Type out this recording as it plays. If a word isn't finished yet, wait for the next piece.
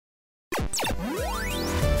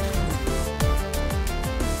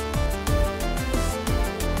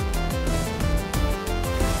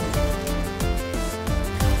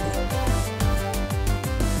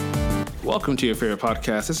Welcome to your favorite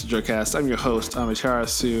podcast. This is JoeCast. I'm your host, Amichara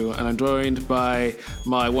Sue, and I'm joined by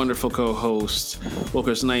my wonderful co-host,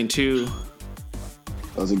 Wilkers92.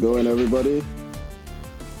 How's it going, everybody?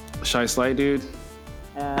 Shy Sly Dude.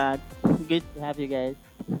 Good to have you guys.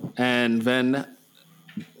 And Ven.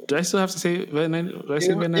 Do I still have to say Ven? Do I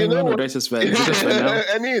say Ven you know or do I just Ven? Is it just Ven now?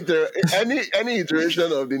 any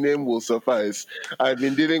iteration of the name will suffice. I've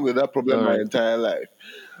been dealing with that problem my entire life.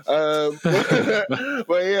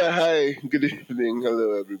 But yeah, hi, good evening,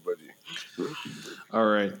 hello everybody. All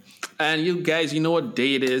right, and you guys, you know what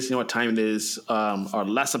day it is, you know what time it is. Our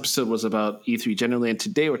last episode was about E3 generally, and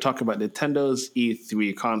today we're talking about Nintendo's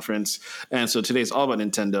E3 conference. And so today's all about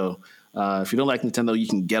Nintendo. If you don't like Nintendo, you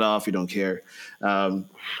can get off. You don't care. No,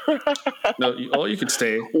 or you could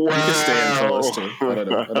stay. Wow. You can stay and follow us too.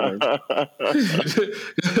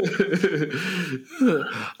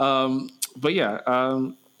 But yeah,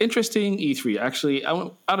 interesting E3. Actually,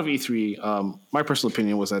 out of E3, my personal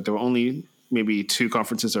opinion was that there were only maybe two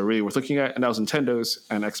conferences that are really worth looking at, and that was Nintendo's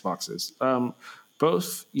and Xbox's.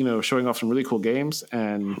 Both, showing off some really cool games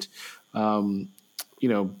and,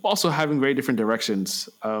 also having very different directions.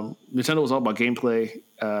 Nintendo was all about gameplay,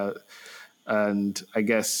 and I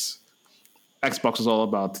guess Xbox was all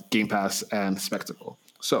about Game Pass and spectacle.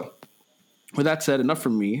 So, with that said, enough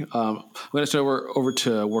from me. I'm going to start over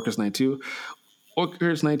to Workers92.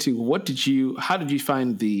 Workers92, how did you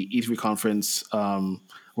find the E3 conference?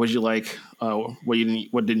 What did you like?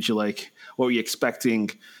 What didn't you like? What were you expecting?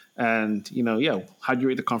 And, how did you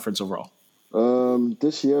rate the conference overall?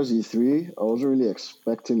 This year's E3, I wasn't really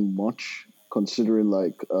expecting much, considering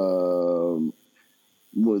the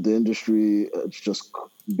industry, it's just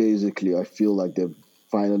basically, I feel like they're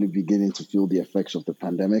finally beginning to feel the effects of the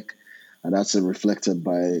pandemic, and that's reflected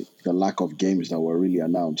by the lack of games that were really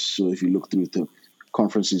announced. So if you look through the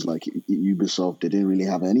conferences like Ubisoft, they didn't really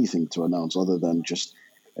have anything to announce other than just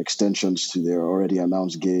extensions to their already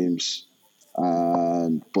announced games.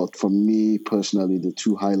 But for me personally, the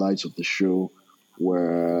two highlights of the show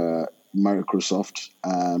were Microsoft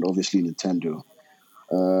and obviously Nintendo.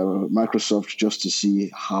 Microsoft, just to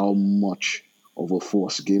see how much of a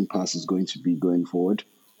force Game Pass is going to be going forward,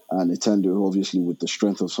 and Nintendo obviously with the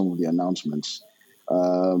strength of some of the announcements.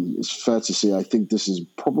 It's fair to say I think this is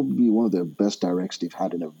probably one of the best directs they've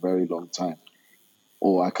had in a very long time,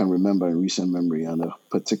 or I can remember in recent memory. And a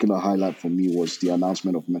particular highlight for me was the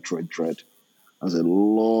announcement of Metroid Dread. As a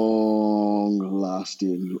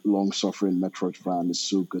long-lasting, long-suffering Metroid fan, it's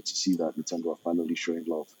so good to see that Nintendo are finally showing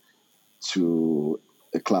love to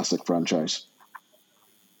a classic franchise.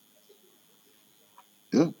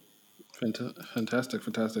 Yeah. Fantastic.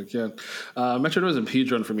 Yeah. Metroid was a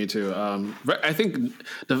huge run for me too. I think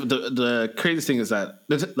the craziest thing is that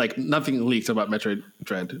there's nothing leaked about Metroid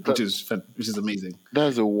Dread, which is amazing.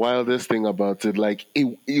 That's the wildest thing about it.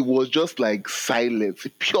 It was just like silence,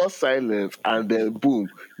 pure silence, and then boom,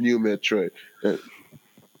 new Metroid.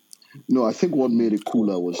 No, I think what made it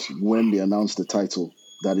cooler was when they announced the title,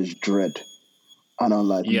 that is Dread. And I'm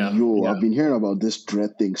like, I've been hearing about this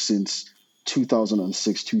Dread thing since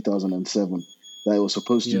 2006, 2007, that it was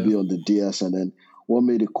supposed to be on the DS. And then what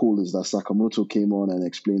made it cool is that Sakamoto came on and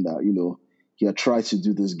explained that, he had tried to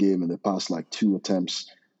do this game in the past 2 attempts.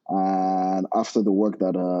 And after the work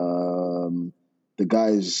that the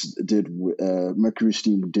guys did, Mercury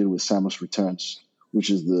Steam did with Samus Returns, which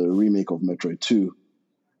is the remake of Metroid 2,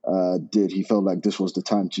 he felt like this was the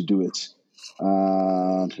time to do it.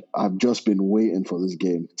 And I've just been waiting for this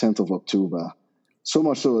game, 10th of October. So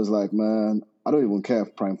much so, it's like, man, I don't even care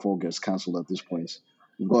if Prime 4 gets cancelled at this point.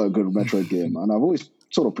 We've got a good Metroid game. And I've always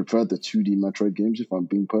sort of preferred the 2D Metroid games, if I'm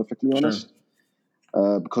being perfectly honest,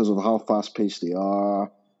 because of how fast-paced they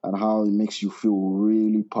are and how it makes you feel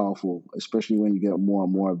really powerful, especially when you get more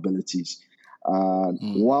and more abilities.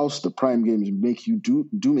 Whilst the Prime games make you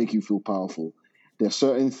make you feel powerful, there are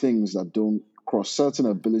certain things that don't cross, certain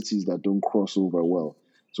abilities that don't cross over well.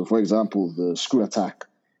 So, for example, the screw attack.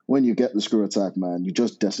 When you get the screw attack, man, you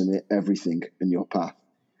just decimate everything in your path.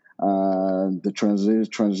 And the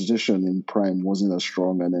transition in Prime wasn't as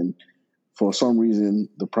strong. And then for some reason,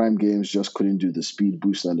 the Prime games just couldn't do the speed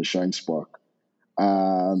boost and the shine spark.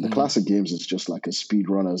 And the classic games is just like a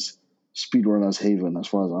speedrunner's haven as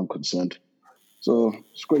far as I'm concerned. So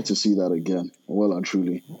it's great to see that again, well and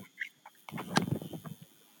truly.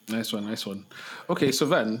 Nice one. Okay, so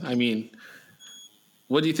Ven,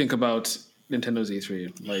 what do you think about Nintendo's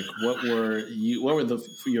E3? What were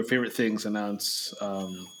your favorite things announced?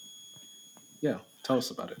 Yeah, tell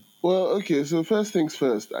us about it. Well, okay, so first things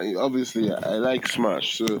first. I like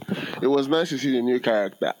Smash, so it was nice to see the new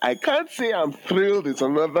character. I can't say I'm thrilled. It's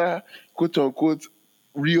another quote unquote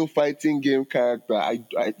real fighting game character. I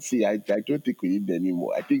see. I don't think we need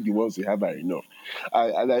anymore. I think the ones we have are enough.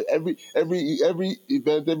 Every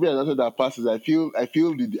event, every announcement that passes, I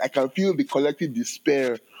can feel the collective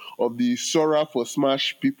despair of the Sora for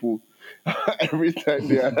Smash people. Every time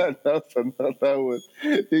they announce another one,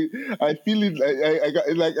 I feel it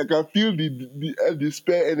I can feel the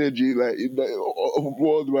despair energy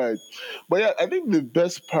worldwide. But yeah, I think the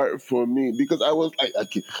best part for me, because I was like,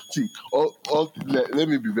 okay, see, let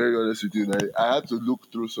me be very honest with you. Like, I had to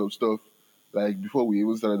look through some stuff like before we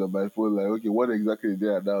even started on my phone. Like, okay, what exactly did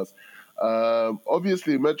they announce?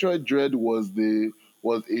 Obviously, Metroid Dread was a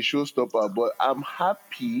showstopper, but I'm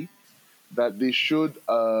happy that they showed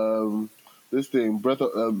this thing Breath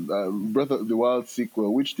of the Wild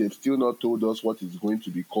sequel, which they've still not told us what it's going to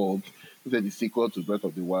be called. They said the sequel to Breath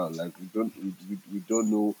of the Wild. Like we don't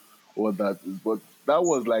know what that is, but that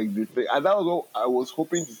was like the thing, and that was what I was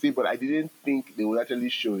hoping to see, but I didn't think they would actually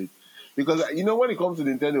show it because when it comes to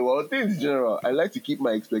Nintendo, well, things in general, I like to keep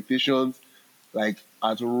my expectations like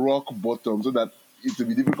at rock bottom so that it will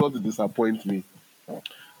be difficult to disappoint me.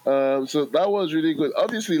 So that was really good.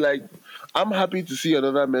 Obviously, like I'm happy to see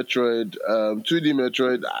another Metroid, 2D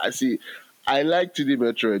Metroid. I like 2D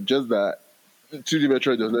Metroid, just that 2D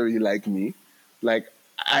Metroid does not really like me. Like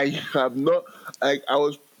I have not, like I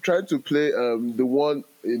was trying to play the one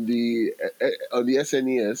in the on the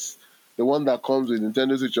SNES, the one that comes with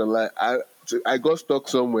Nintendo Switch Online. I got stuck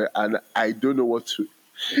somewhere and I don't know what to.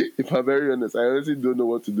 If I'm very honest, I honestly don't know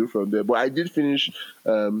what to do from there. But I did finish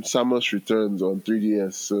Samus Returns on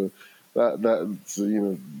 3DS, so that's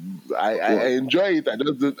I Well, enjoy it. I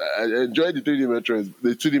enjoy the 3D Metroids, the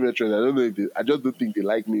 2D Metroids. I just don't think they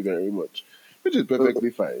like me very much, which is uh,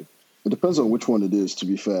 perfectly fine. it depends on which one it is, to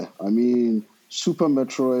be fair. I mean, Super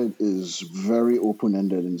Metroid is very open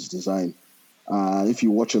ended in its design. If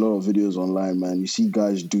you watch a lot of videos online, man, you see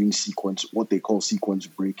guys doing what they call sequence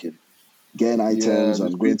breaking, getting Yeah, items the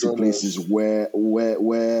and going to places speedrunners.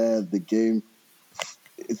 where the game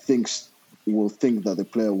thinks will think that the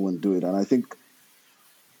player won't do it. And I think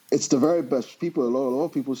it's the very best. A lot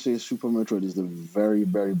of people say Super Metroid is the very,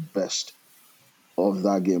 very best of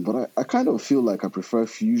that game. But I kind of feel like I prefer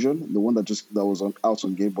Fusion, the one that was out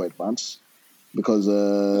on Game Boy Advance, because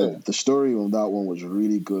Yeah. the story on that one was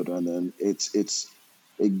really good, and then it's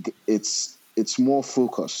more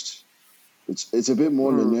focused. It's a bit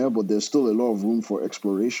more Mm, linear, but there's still a lot of room for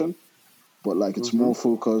exploration. But like it's mm-hmm. more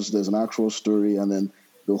focused. There's an actual story, and then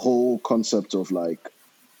the whole concept of like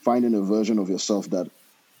finding a version of yourself that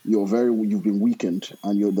you've been weakened,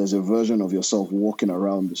 and there's a version of yourself walking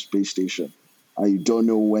around the space station, and you don't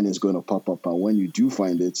know when it's going to pop up, and when you do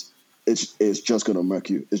find it, it's just going to murk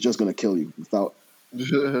you. It's just going to kill you without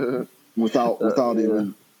Yeah.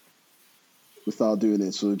 even without doing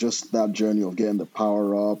it. So just that journey of getting the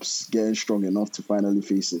power ups, getting strong enough to finally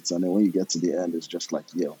face it, and then when you get to the end, it's just like,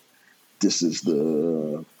 yeah, this is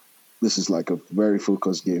the this is like a very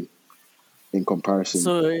focused game in comparison.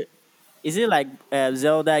 So is it like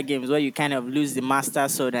Zelda games where you kind of lose the Master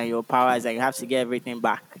Sword and your powers and you have to get everything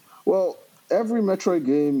back? Well, every Metroid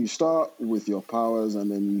game, you start with your powers and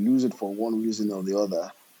then you lose it for one reason or the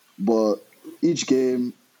other. But each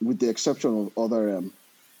game, with the exception of Other M,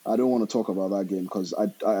 I don't want to talk about that game because I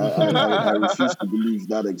refuse to believe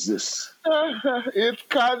that exists. It's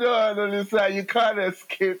canon, Olisa. You can't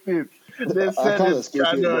escape it. They I said can't it's escape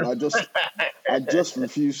it, but canon. I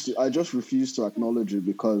just refuse to acknowledge it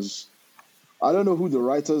because I don't know who the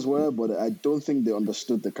writers were, but I don't think they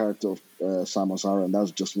understood the character of Samus Aran. That's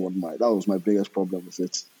just that was my biggest problem with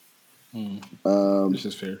it. This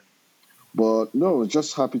is fair. But no,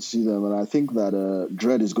 just happy to see them, and I think that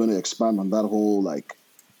Dread is going to expand on that whole like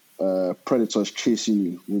predators chasing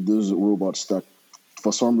you with those robots that,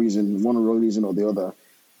 for some reason, one reason or the other,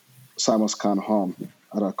 Samus can't harm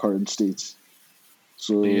at our current state.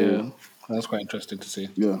 Yeah, So that's quite interesting to see.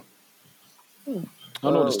 yeah, I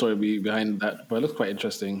don't know what the story behind that, but it looks quite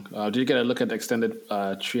interesting. Did you get a look at the extended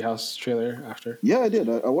Treehouse trailer after? yeah, I did.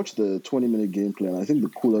 I watched the 20-minute gameplay, and I think the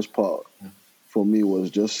coolest part for me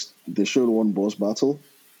was just they showed one boss battle.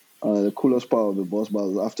 The coolest part of the boss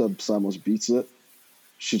battle is after Samus beats it,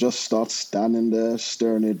 she just starts standing there,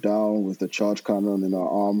 staring it down with the charge cannon in her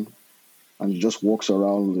arm, and she just walks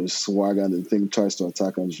around with a swagger, and the thing tries to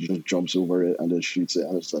attack her, and she just jumps over it and then shoots it.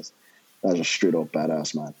 And that's just straight up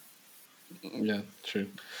badass, man. Yeah, true.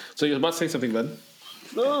 So you're about to say something, Ben?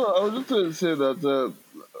 No, I was just going to say that,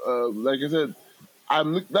 like I said,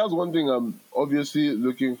 that's one thing I'm obviously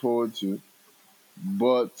looking forward to.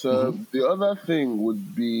 But Hmm. the other thing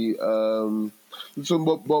would be but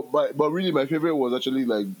really my favorite was actually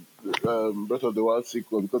like Breath of the Wild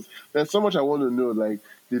sequel because there's so much I want to know. Like,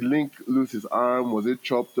 did Link lose his arm? Was it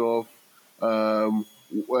chopped off?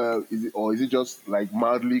 Is it just like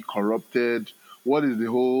mildly corrupted? What is the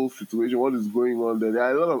whole situation? What is going on there? There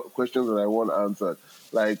are a lot of questions that I want answered.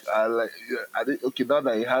 Like, I think, okay, now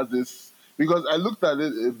that he has this, because I looked at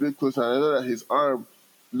it a bit closer and I know that his arm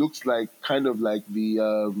looks like kind of like the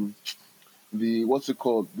what's it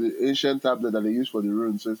called, the ancient tablet that they use for the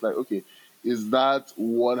runes. So it's like, okay, is that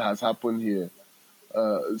what has happened here?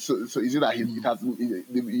 So is it that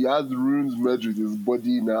he has runes merged with his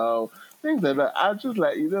body now? Things like that. I'm just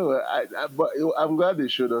like, but I'm glad they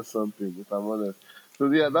showed us something. If I'm honest. So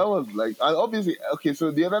yeah, that was like, and obviously, okay.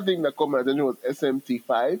 So the other thing that caught my attention was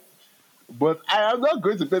SMT5, but I am not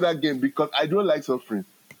going to play that game because I don't like suffering.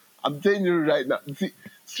 I'm telling you right now. See,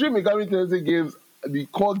 Stream Megami Tensei games, the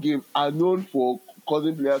core games are known for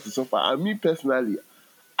causing players to suffer. And me personally,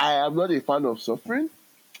 I am not a fan of suffering,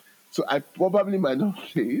 so I probably might not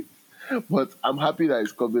play it. But I'm happy that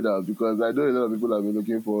it's coming out because I know a lot of people have been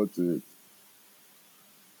looking forward to it.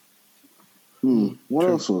 What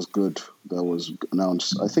True. else was good that was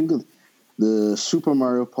announced? I think the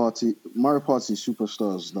Mario Party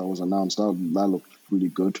Superstars that was announced, that looked really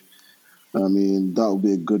good. I mean, that would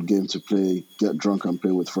be a good game to play, get drunk and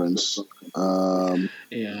play with friends.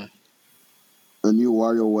 Yeah. A new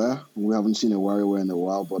WarioWare. We haven't seen a WarioWare in a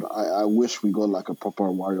while, but I wish we got like a proper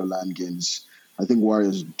Wario Land games. I think Wario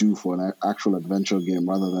is due for an actual adventure game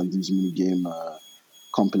rather than these mini game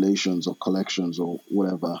compilations or collections or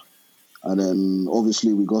whatever. And then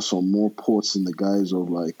obviously we got some more ports in the guise of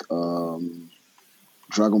like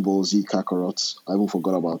Dragon Ball Z Kakarot. I even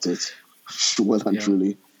forgot about it. Well and Yeah.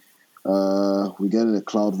 truly. We're getting a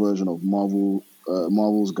cloud version of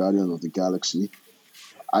Marvel's Guardians of the Galaxy.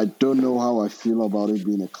 I don't know how I feel about it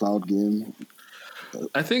being a cloud game.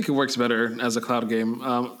 I think it works better as a cloud game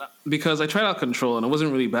because I tried out Control and it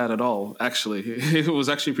wasn't really bad at all. Actually, it was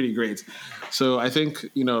actually pretty great. So I think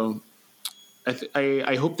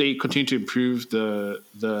I hope they continue to improve the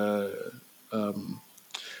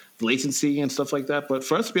latency and stuff like that. But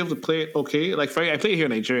for us to be able to play it okay, like I play here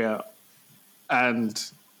in Nigeria and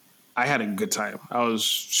I had a good time. I was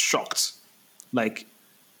shocked, like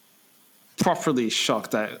properly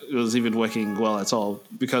shocked that it was even working well at all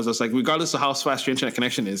because it's like regardless of how fast your internet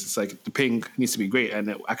connection is, it's like the ping needs to be great and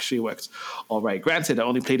it actually worked all right. Granted, I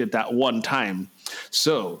only played it that one time,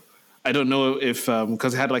 so I don't know if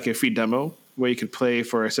because it had like a free demo where you could play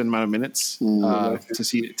for a certain amount of minutes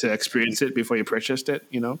to experience it before you purchased it,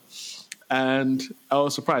 and I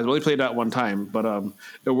was surprised. I only played that one time, but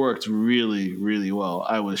it worked really, really well.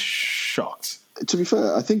 I was shocked. To be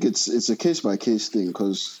fair, I think it's a case by case thing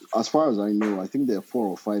because as far as I know, I think there are 4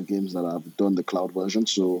 or 5 games that have done the cloud version.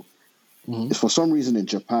 So Mm-hmm. if for some reason in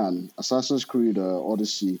Japan, Assassin's Creed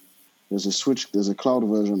Odyssey, there's a cloud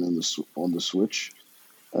version on the Switch.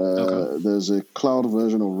 Okay. There's a cloud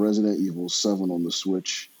version of Resident Evil 7 on the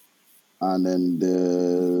Switch. And then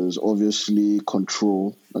there's obviously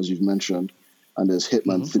Control, as you've mentioned, and there's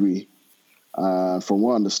Hitman Mm-hmm. 3. From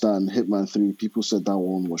what I understand, Hitman 3, people said that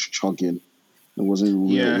one was chugging. It wasn't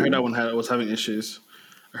Yeah, I heard that real. one was having issues.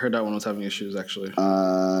 I heard that one was having issues actually.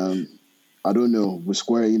 Um, I don't know, with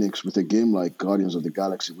Square Enix, with a game like Guardians of the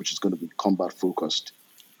Galaxy, which is going to be combat focused,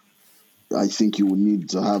 I think you would need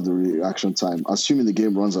to have the reaction time, assuming the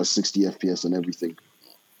game runs at 60 FPS and everything.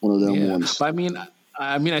 One of them Yeah, ones. but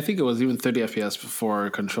I think it was even 30 FPS before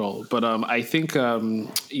Control. But I think I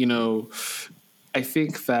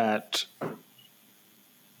think that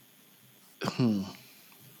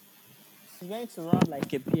It's going to run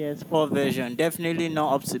like a PS4 version. Definitely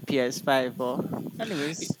not up to PS5. But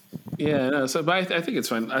anyways, yeah, no, so but I think it's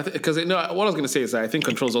fine. Because what I was going to say is that I think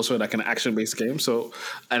Control is also like an action based game. So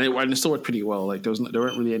and it still worked pretty well. Like there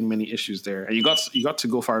weren't really many issues there, and you got to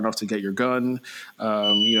go far enough to get your gun,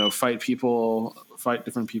 fight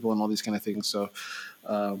different people, and all these kind of things. So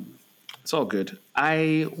it's all good.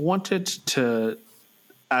 I wanted to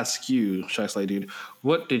ask you, Shaxley, dude,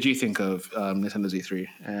 what did you think of Nintendo Z3,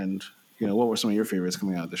 and what were some of your favorites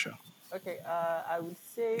coming out of the show? okay. I would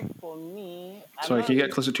say for me, I'm Sorry, not can you get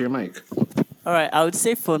really. closer to your mic? All right, I would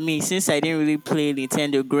say for me, since I didn't really play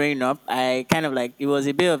Nintendo growing up, I kind of like it was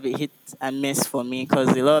a bit of a hit and miss for me because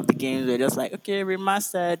a lot of the games were just like, okay,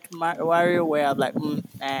 remastered WarioWare. I'm like,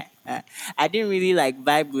 I didn't really like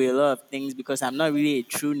vibe with a lot of things because I'm not really a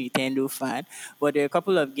true Nintendo fan. But there are a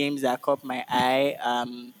couple of games that caught my eye.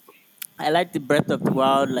 I like the Breath of the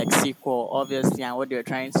Wild like sequel, obviously, and what they're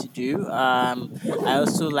trying to do. I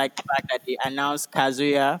also like the fact that they announced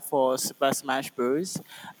Kazuya for Super Smash Bros.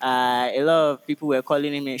 A lot of people were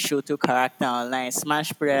calling him a Shoto character online.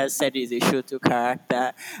 Smash players said he's a Shoto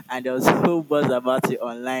character, and there was a whole buzz about it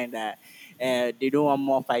online that they don't want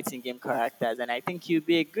more fighting game characters. And I think he'll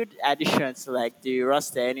be a good addition to like the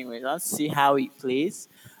roster anyway. Let's see how he plays.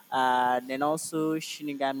 Then also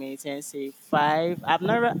Shinigami Tensei 5. I've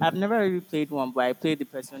never really played one, but I played the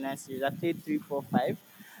Persona series. I played 3, 4, 5.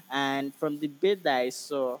 And from the bit that I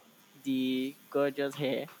saw, the gorgeous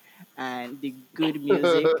hair and the good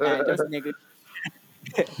music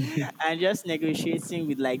and just negotiating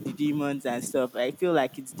with like the demons and stuff. I feel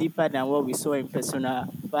like it's deeper than what we saw in Persona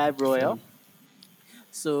 5 Royal.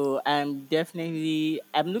 So I'm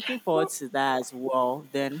looking forward to that as well.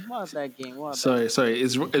 Then what other game? What other game? Sorry.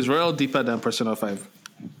 Is Royal deeper than Persona 5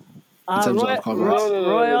 in terms of combat?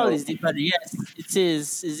 Royal No. is deeper. Yes, it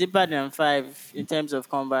is. It's deeper than 5 in terms of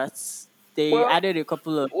combat. They Well, added a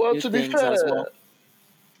couple of well, new things as well.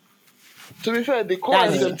 to be fair, the core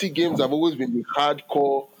That's Yeah. SMT games have always been the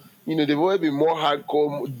hardcore. They've always been more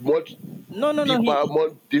hardcore, much no, no, no. deeper,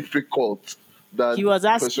 more difficult He than was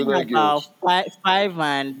asking Persona about games. five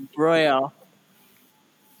and Royal.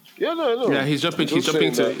 Yeah, no, Yeah, no. he's jumping. I'm He's just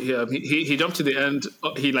jumping saying to. that. Yeah, he jumped to the end.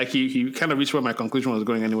 He kind of reached where my conclusion was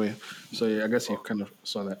going anyway. So yeah, I guess he kind of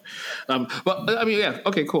saw that. But I mean, yeah,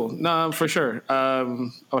 okay, cool. No, for sure. I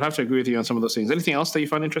would have to agree with you on some of those things. Anything else that you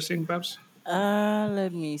find interesting, Babs?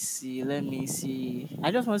 Let me see. Let me see.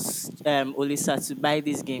 I just want Olisa to buy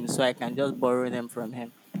these games so I can just borrow them from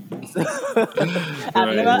him. So Right.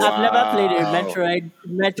 I've never played a Wow.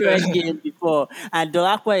 Metroid game before, and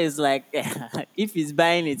Dolakwa is like, if he's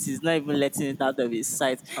buying it, he's not even letting it out of his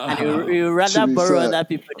sight, and he would To rather be borrow fair, other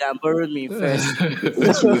people than borrow me first. to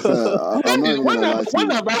be fair, I'm not even When gonna have lie to when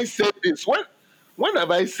you. have I said this? When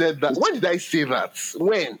have I said that? When did I say that?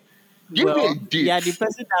 When? Give me a Well, date. yeah, the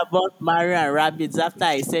person that bought Mario and Rabbids after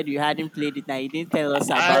I said you hadn't played it and you didn't tell us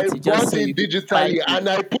I about it just bought so you it could fight digitally me. and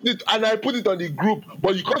I put it on the group.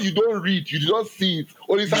 But because you don't read, you do not see it.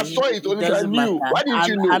 Olisa saw it. It Olisa doesn't matter. knew. Why didn't I'm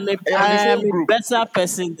you know? I'm a I am the I'm same a group. better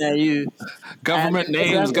person than you. I'm Government a better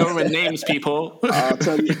names. Government names. People. I'll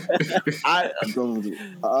tell you. I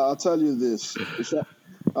I'll tell you this.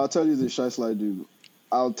 I'll tell you this, Shy Slide dude.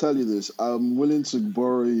 I'll tell you this. I'm willing to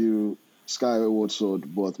borrow you Skyward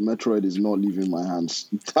Sword, but Metroid is not leaving my hands.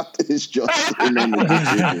 That is just a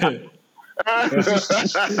non-negotiable.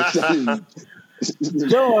 That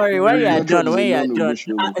Don't worry. When you are Metroid done, is a when you are done,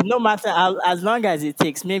 non-negotiable. no matter how, as long as it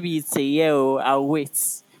takes, maybe it's a year. I'll wait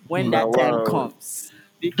when now that time wow. comes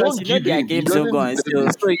because Don't you know give their him. He games don't go doesn't on deserve sale.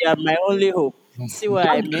 it. So you are my only hope. See what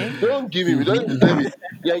I mean? Don't give him. He doesn't deserve it.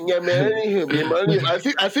 Yeah, yeah, man, him. Yeah, man, him. I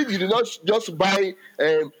think you did not just buy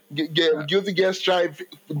Guilty Gear Strive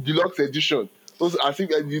Deluxe Edition. I think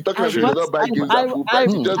you're talking I about you did bought, not buy games I, at full I,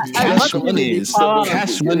 price. You I just bought Cash it in the monies. power of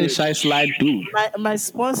Cash money. Shy slide. Do. my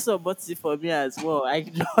sponsor bought it for me as well. I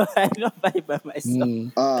don't buy it by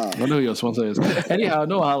myself. Ah, I know who your sponsor is. Anyhow,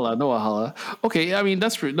 no hala, no hala. Okay, I mean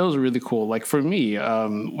those are really cool. Like for me,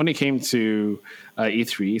 when it came to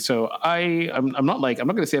E3, so I'm not like I'm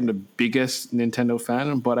not going to say I'm the biggest Nintendo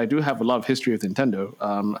fan, but I do have a lot of history with Nintendo.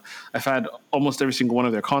 I've had almost every single one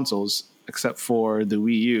of their consoles except for the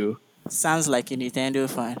Wii U. Sounds like a Nintendo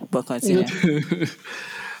fan, but continue. to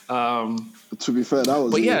be fair,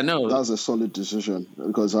 But yeah, that no, was a solid decision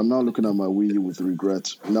because I'm now looking at my Wii U with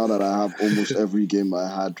regret. Now that I have almost every game I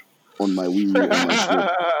had on my Wii U on my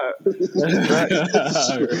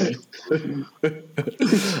Switch. right.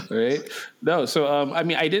 Right? No, so I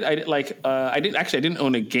mean, I did like, I didn't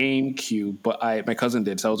own a GameCube, but my cousin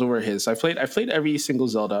did, so I was over at his. So I played every single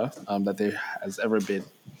Zelda that there has ever been,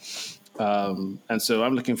 and so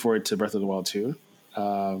I'm looking forward to Breath of the Wild 2.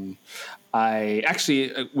 Um, I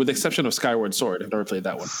actually, with the exception of Skyward Sword, I've never played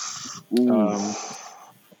that one. Ooh.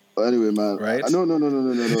 Anyway, man, Right? no.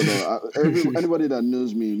 Anybody that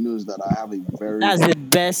knows me knows that That's the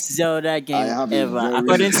best Zelda I game have a ever, very,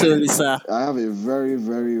 according to Lisa. I have a very,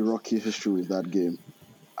 very rocky history with that game.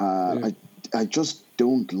 Yeah. I just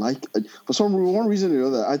don't like. For one reason or the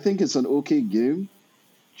other, I think it's an okay game,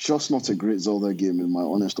 just not a great Zelda game in my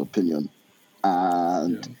honest opinion.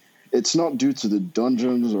 And it's not due to the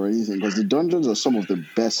dungeons or anything, because the dungeons are some of the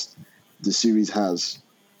best the series has.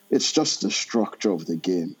 It's just the structure of the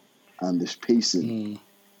game and this pacing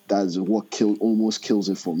that's what almost kills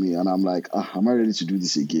it for me. And I'm like, am I ready to do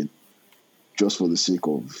this again? Just for the sake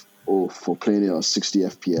of for playing it on 60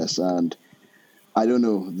 FPS. And I don't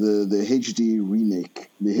know, the HD remake,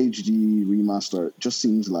 the HD remaster just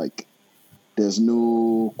seems like there's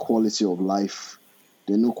no quality of life.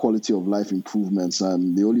 there are no quality of life improvements,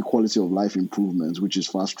 and the only quality of life improvements, which is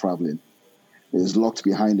fast traveling, is locked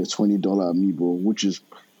behind a $20 amiibo, which is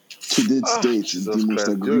to this date the Jesus most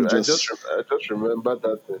Christ! Dude, egregious. I just remember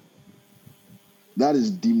that thing. That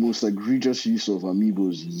is the most egregious use of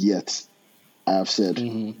amiibos yet, I have said.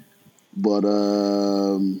 Mm-hmm. But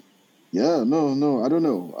yeah, no, I don't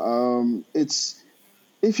know. It's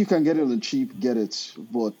if you can get it on the cheap, get it.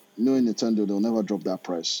 But knowing Nintendo, they'll never drop that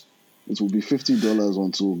price. It will be $50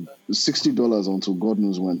 until $60 until God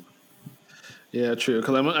knows when. Yeah, true.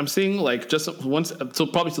 Because I'm seeing like just once, so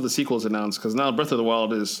probably till the sequel's announced. Because now Breath of the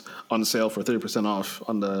Wild is on sale for 30% off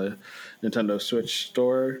on the Nintendo Switch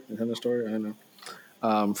store, Nintendo store. I don't know.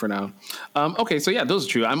 For now. Okay, so yeah, those are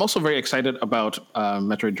true. I'm also very excited about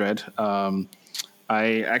Metroid Dread.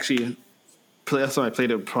 I actually last time I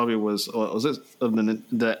played it probably was it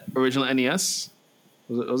the original NES?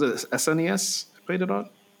 Was it SNES? I played it on.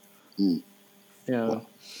 Mm. Yeah.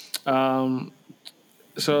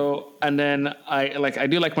 So and then I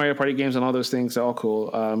do like Mario Party games and all those things. They're all cool.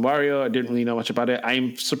 Mario, I didn't really know much about it.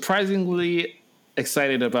 I'm surprisingly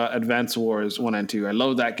excited about Advance Wars 1 and 2. I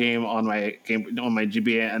love that game on my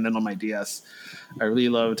GBA and then on my DS. I really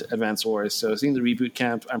loved Advance Wars. So seeing the reboot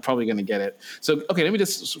camp, I'm probably going to get it. So okay, let me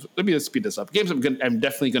just speed this up. Games I'm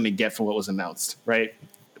definitely going to get from what was announced. Right,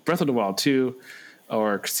 Breath of the Wild 2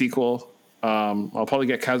 or sequel. I'll probably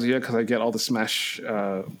get Kazuya because I get all the Smash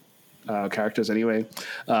characters anyway.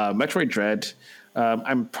 Metroid Dread.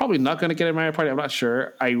 I'm probably not going to get a Mario Party. I'm not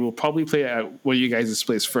sure. I will probably play at one of you guys'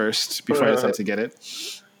 place first before I decide to get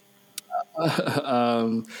it.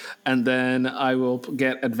 And then I will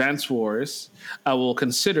get Advance Wars. I will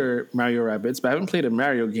consider Mario Rabbids, but I haven't played a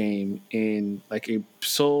Mario game in like a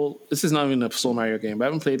Soul. This is not even a Soul Mario game, but I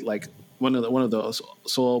haven't played like one of those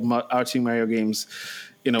Soul Arching Mario games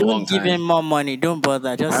in a long Don't give time. him more money. Don't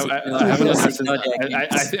bother. Just I haven't looked at. ignore their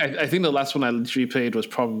games. I think the last one I literally played was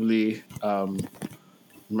probably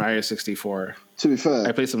Mario 64. To be fair,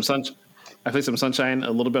 I played some Sunshine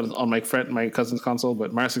a little bit on my cousin's console,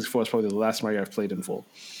 but Mario 64 is probably the last Mario I've played in full.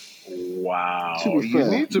 Wow. to be You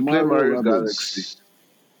fair, need to play Mario Galaxy.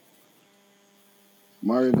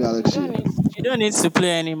 Mario Galaxy. You don't need to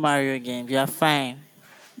play any Mario game. You're fine.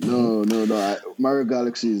 No. Mario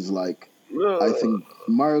Galaxy is like, I think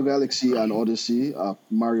Mario Galaxy and Odyssey are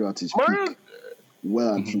Mario at his Mario, peak.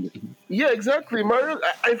 Well and truly. yeah, exactly. Mario.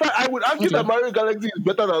 In fact, I would argue that Mario Galaxy is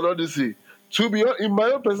better than Odyssey. To be honest, in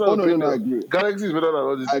my own personal opinion, I agree. Galaxy is better than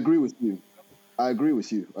Odyssey. I agree with you. I agree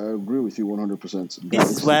with you 100%. This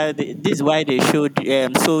is why they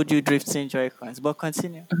sold you drifting Joy-Cons. But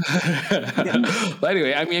continue. But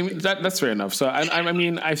anyway, I mean that's fair enough. So I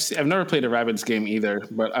mean I've never played a Rabbids game either,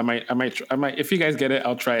 but I might if you guys get it,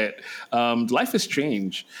 I'll try it. Life is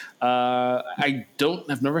Strange.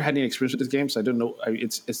 I've never had any experience with this game, so I don't know. And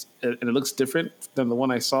it looks different than the one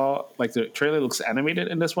I saw. Like the trailer looks animated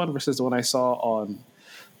in this one versus the one I saw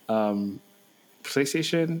on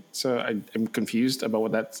PlayStation, so I'm confused about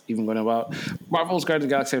what that's even going about. Marvel's Guardians of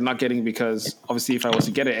the Galaxy I'm not getting because obviously if I was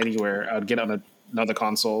to get it anywhere, I'd get it on another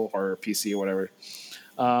console or PC or whatever.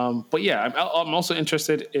 But yeah, I'm also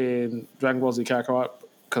interested in Dragon Ball Z Kakarot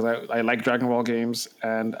because I like Dragon Ball games,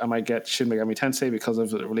 and I might get Shin Megami Tensei because of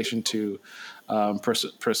the relation to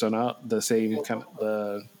Persona, the same kind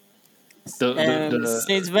of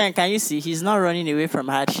Saint Van, can you see? He's not running away from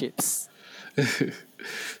hardships.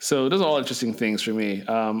 So those are all interesting things for me.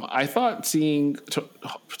 I thought seeing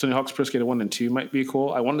Tony Hawk's Pro Skater 1 and 2 might be cool.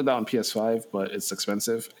 I wanted that on PS5, but it's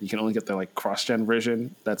expensive. You can only get the like cross-gen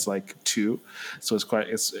version that's like 2. So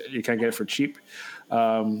you can't get it for cheap.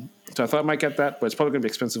 So I thought I might get that, but it's probably going to be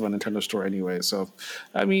expensive on Nintendo Store anyway. So,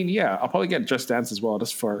 I mean, yeah, I'll probably get Just Dance as well,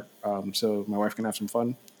 just for so my wife can have some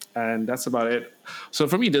fun. And that's about it. So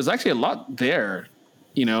for me, there's actually a lot there.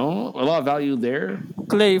 A lot of value there.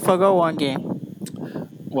 Clay, you forgot one game.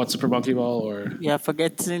 What, Super Monkey Ball or? Yeah,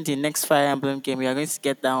 forgetting the next Fire Emblem game. We are going to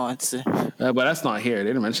get that one too. But that's not here. They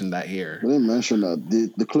didn't mention that here. They didn't mention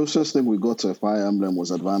that. The closest thing we got to a Fire Emblem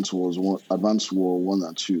was Advance War 1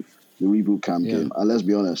 and 2, the reboot camp game. And let's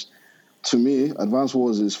be honest, to me, Advance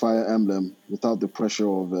Wars is Fire Emblem without the pressure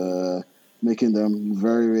of making them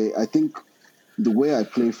very. I think the way I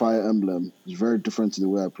play Fire Emblem is very different to the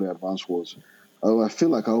way I play Advance Wars. I feel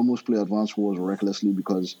like I almost play Advance Wars recklessly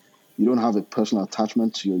because you don't have a personal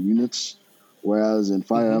attachment to your units. Whereas in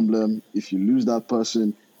Fire Emblem, if you lose that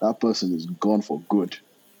person is gone for good.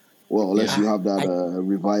 Well, unless you have that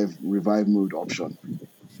revive mode option.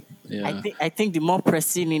 I think the more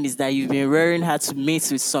pressing thing is that you've been learning how to mate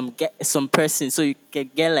with some person, so you can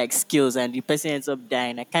get like skills, and the person ends up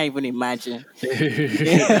dying. I can't even imagine.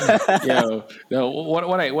 Yo, no.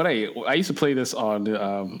 What I used to play this on.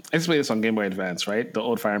 I used to play this on Game Boy Advance, right? The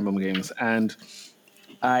old Fire Emblem games, and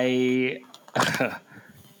I,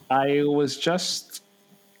 I was just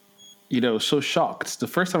so shocked. The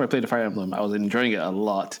first time I played the Fire Emblem, I was enjoying it a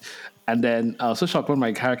lot, and then I was so shocked when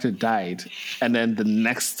my character died, and then the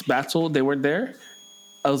next battle they weren't there.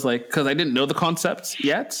 I was like, because I didn't know the concept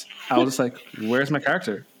yet. I was just like, "Where's my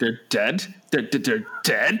character? They're dead. They're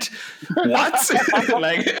dead. What?"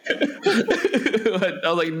 Like, I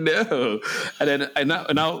was like, "No." And then I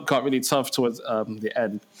now got really tough towards the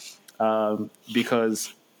end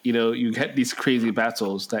because you get these crazy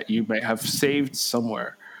battles that you might have saved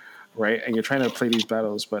somewhere, right? And you're trying to play these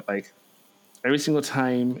battles, but like every single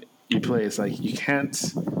time you play, it's like you can't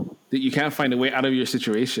find a way out of your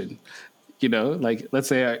situation. Like let's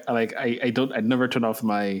say I never turn off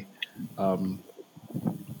my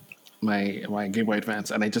my Game Boy Advance,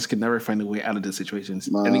 and I just could never find a way out of the situations.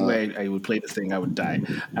 Anyway, I would play this thing, I would die,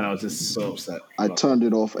 and I was just so upset. I turned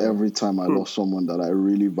it off every time I lost someone that I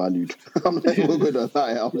really valued. I'm like, we're going to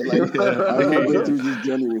die. I was like, I'm not going through this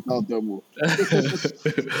journey without them.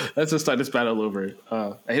 Let's just start this battle over.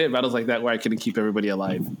 I hated battles like that where I couldn't keep everybody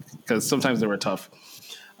alive because sometimes they were tough.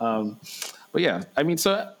 But yeah, I mean,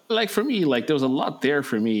 so like for me, like there was a lot there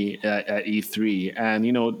for me at E3, and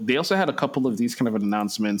they also had a couple of these kind of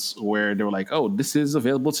announcements where they were like, "Oh, this is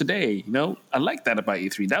available today." I like that about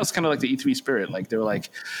E3. That was kind of like the E3 spirit. Like they were like,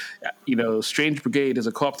 Strange Brigade is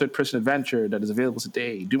a co-op third-person adventure that is available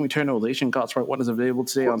today. Doom Eternal: Asian Gods Part 1 is available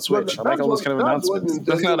today on Switch. I like all those kind of announcements.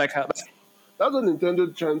 That's not like how. That's what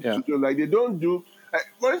Nintendo trying to do. Like they don't do.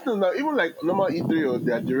 For instance, now even like normal E3 or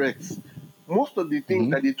their directs. Most of the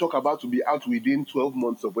things that they talk about will be out within 12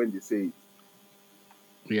 months of when they say it.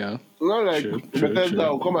 Yeah. Not like Bethesda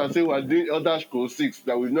will come and say we're doing Elder Scrolls 6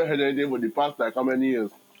 that we've not heard anything for the past like how many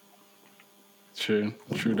years. True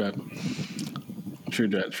that.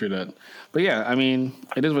 But yeah, I mean,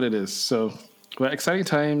 it is what it is. So, but exciting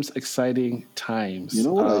times. You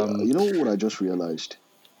know what I just realized?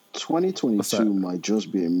 2022 might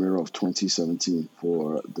just be a mirror of 2017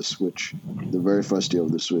 for the Switch, the very first year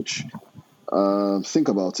of the Switch. Think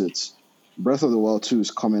about it. Breath of the Wild 2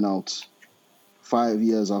 is coming out 5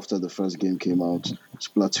 years after the first game came out.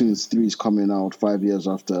 Splatoon 3 is coming out 5 years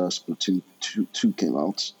after Splatoon 2 came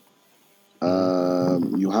out.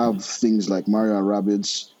 You have things like Mario and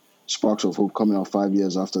Rabbids Sparks of Hope coming out 5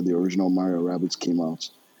 years after the original Mario Rabbids came out.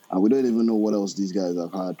 And we don't even know what else these guys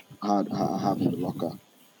have in the locker.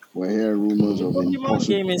 We're hearing rumors of Pokemon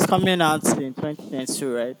game is coming out in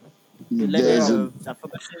 2022, right? The Legend of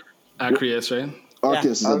Arceus, right? Arceus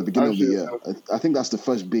is at the beginning of the year. I think that's the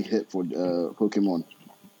first big hit for Pokemon.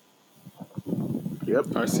 Yep.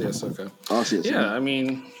 Arceus, okay. Arceus. Yeah, I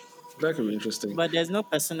mean, that could be interesting. But there's no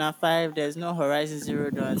Persona 5, there's no Horizon Zero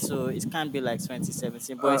Dawn, so it can't be like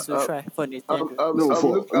 2017. But it's will try for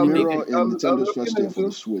Nintendo. For mirror in Nintendo's first year for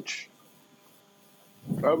the Switch.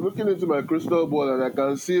 I'm looking into my crystal ball and I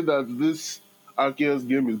can see that this Arceus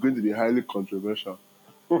game is going to be highly controversial.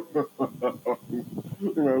 Yeah,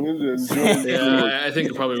 I think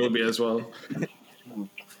it probably will be as well.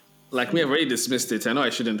 Like me, I've already dismissed it. I know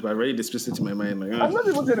I shouldn't, but I've already dismissed it in my mind. Like, I'm not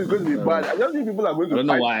even saying it's going to be bad. I just think people are going to I don't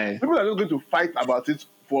know why. People are just going to fight about it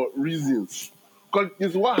for reasons. Because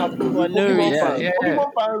it's what happens with Pokemon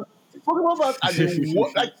fans. Pokemon fans are the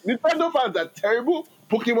worst. Like, Nintendo fans are terrible.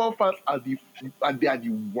 Pokemon fans are the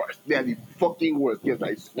worst. They are the fucking worst. Yes,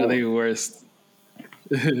 I swear. Are they worst?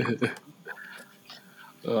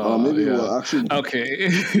 Maybe we'll actually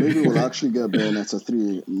maybe we'll actually get Bayonetta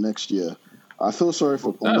 3 next year. I feel sorry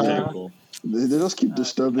for Panda. Cool. They just keep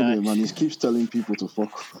disturbing him, and he keeps telling people to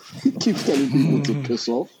fuck. He keeps telling people to piss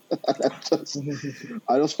off.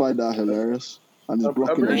 I just find that hilarious. And he's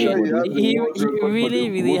blocking everybody. He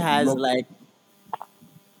really has like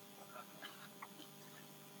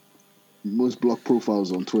most block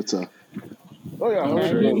profiles on Twitter. Oh yeah,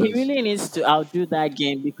 he really needs to outdo that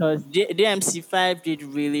game because DMC5 did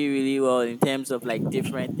really, really well in terms of like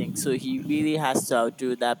different things. So he really has to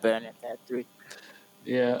outdo that Bayonetta 3.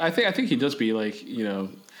 Yeah, I think he'd just be like,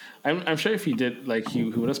 I'm sure if he did, like, he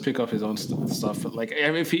would just pick up his own stuff. Like,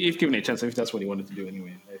 if given a chance, if that's what he wanted to do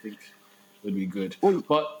anyway, I think it would be good.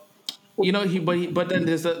 But but then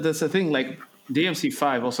there's a thing like.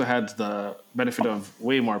 DMC5 also had the benefit of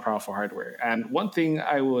way more powerful hardware. And one thing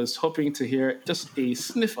I was hoping to hear just a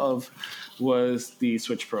sniff of was the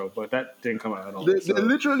Switch Pro, but that didn't come out at all. They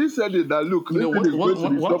literally said it that, look,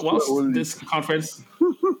 once this conference...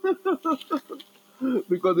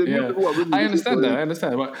 because they knew people were going to I listen understand for that. it. I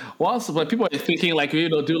understand. But people are thinking like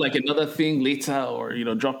do like another thing later, or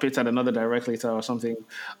drop it at another direct later or something.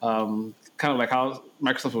 Kind of like how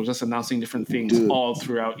Microsoft was just announcing different things Dude. all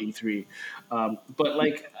throughout E3. But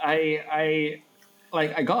like I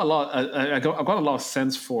got a lot. I got a lot of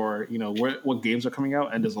sense for what games are coming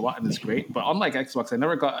out, and there's a lot, and it's great. But unlike Xbox,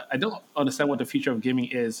 I don't understand what the future of gaming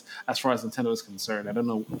is as far as Nintendo is concerned. I don't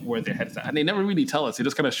know where their heads at, and they never really tell us. They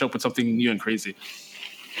just kind of show up with something new and crazy.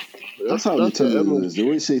 That's how Nintendo is. They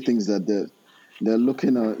always say things that they're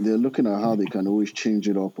looking at how they can always change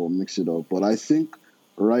it up or mix it up. But I think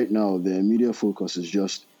right now their immediate focus is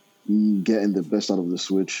just getting the best out of the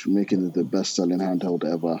Switch, making it the best selling handheld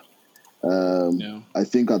ever. I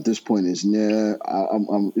think at this point it's near.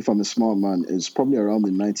 If I'm a smart man, it's probably around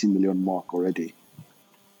the 90 million mark already,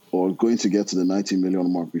 or going to get to the 90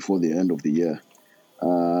 million mark before the end of the year.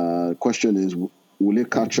 Question is, will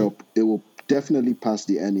it catch up? It will definitely pass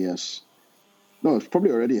the NES. No, it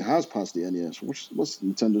probably already has passed the NES. What's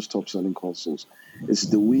Nintendo's top selling consoles? It's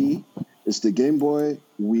the Wii, it's the Game Boy,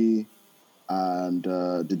 Wii, and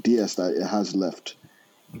the DS that it has left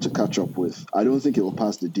to catch up with. I don't think it will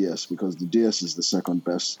pass the DS because the DS is the second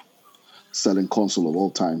best selling console of all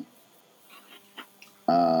time.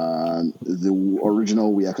 And the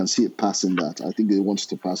original Wii, I can see it passing that. I think it wants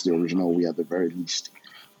to pass the original Wii at the very least.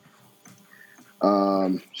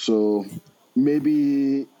 So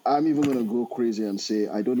maybe I'm even going to go crazy and say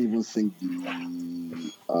I don't even think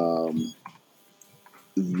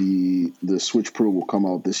the Switch Pro will come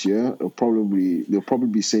out this year. They'll probably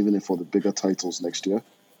be saving it for the bigger titles next year.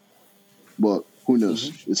 But who knows?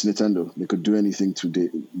 Mm-hmm. It's Nintendo. They could do anything today.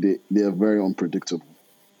 They are very unpredictable.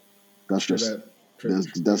 That's just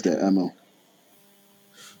that's their MO.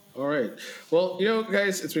 All right. Well,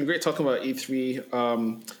 guys, it's been great talking about E3.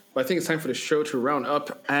 But I think it's time for the show to round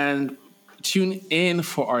up and tune in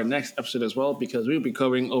for our next episode as well, because we'll be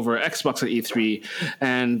covering over Xbox at E3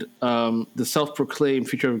 and the self-proclaimed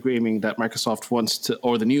future of gaming that Microsoft wants to,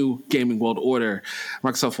 or the new gaming world order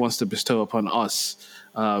Microsoft wants to bestow upon us.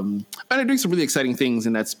 And they're doing some really exciting things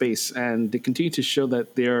in that space, and they continue to show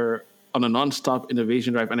that they're on a non-stop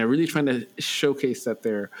innovation drive, and they're really trying to showcase that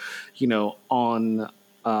they're,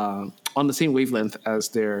 on the same wavelength as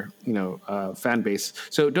their, fan base.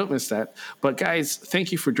 So don't miss that. But guys,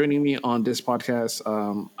 thank you for joining me on this podcast.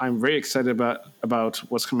 I'm very excited about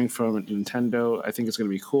what's coming from Nintendo. I think it's going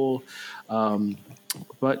to be cool.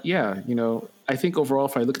 But yeah, I think overall,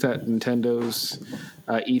 if I looked at Nintendo's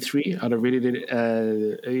E3, I'd have rated it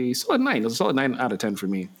a solid 9. It was a solid 9 out of 10 for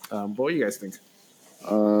me. What do you guys think?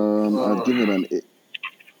 I'd give it an 8.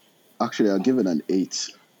 Actually, I'll give it an 8.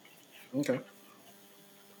 Okay.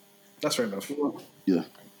 That's fair enough. Yeah.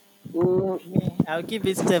 I'll give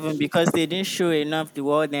it 7 because they didn't show enough The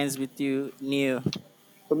World Ends With You new.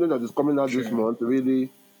 Something that is coming out this month, really,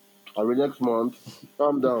 or next month.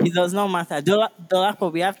 Calm down. It does not matter.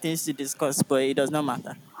 Dolapo, we have things to discuss, but it does not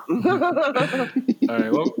matter. All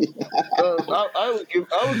right. Well, I would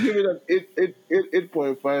give it an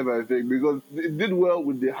 8.5, I think, because it did well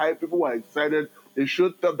with the hype. People were excited. They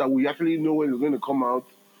showed stuff that we actually know when it's going to come out.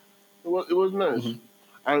 It was nice. Mm-hmm.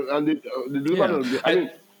 And they delivered on it. I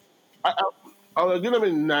mean, I would give them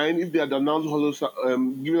a 9 if they had announced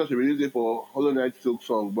giving us a release date for Hollow Knight Silk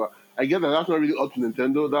Song. But I guess that's not really up to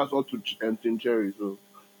Nintendo. That's up to Team Cherry. So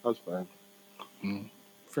that's fine.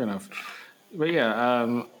 Fair enough. But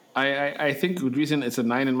yeah, I think the reason it's a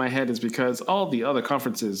 9 in my head is because all the other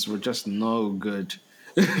conferences were just no good.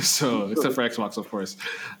 So except for Xbox, of course.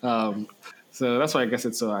 So that's why I guess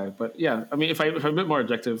it's so high. But yeah, I mean, if I'm a bit more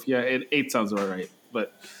objective, yeah, 8 sounds about right.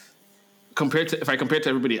 But if I compare to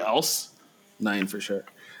everybody else, 9 for sure.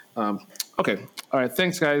 Okay. All right.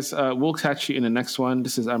 Thanks, guys. We'll catch you in the next one.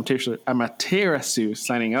 This is Amaterasu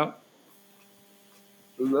signing out.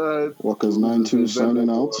 Walkers 92 signing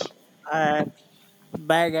out. All right.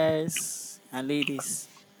 Bye, guys and ladies.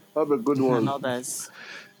 Have a good one. And others.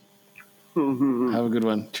 Have a good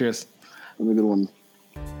one. Cheers. Have a good one.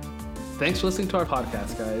 Thanks for listening to our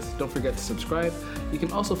podcast, guys. Don't forget to subscribe. You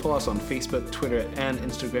can also follow us on Facebook, Twitter, and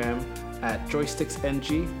Instagram at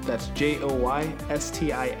JoysticksNG. That's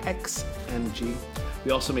JoyStixNG.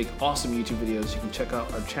 We also make awesome YouTube videos. You can check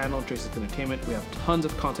out our channel, Joysticks Entertainment. We have tons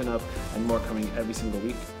of content up and more coming every single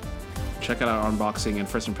week. Check out our unboxing and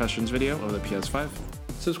first impressions video of the PS5.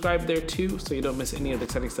 Subscribe there too so you don't miss any of the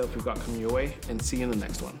exciting stuff we've got coming your way, and see you in the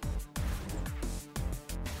next one.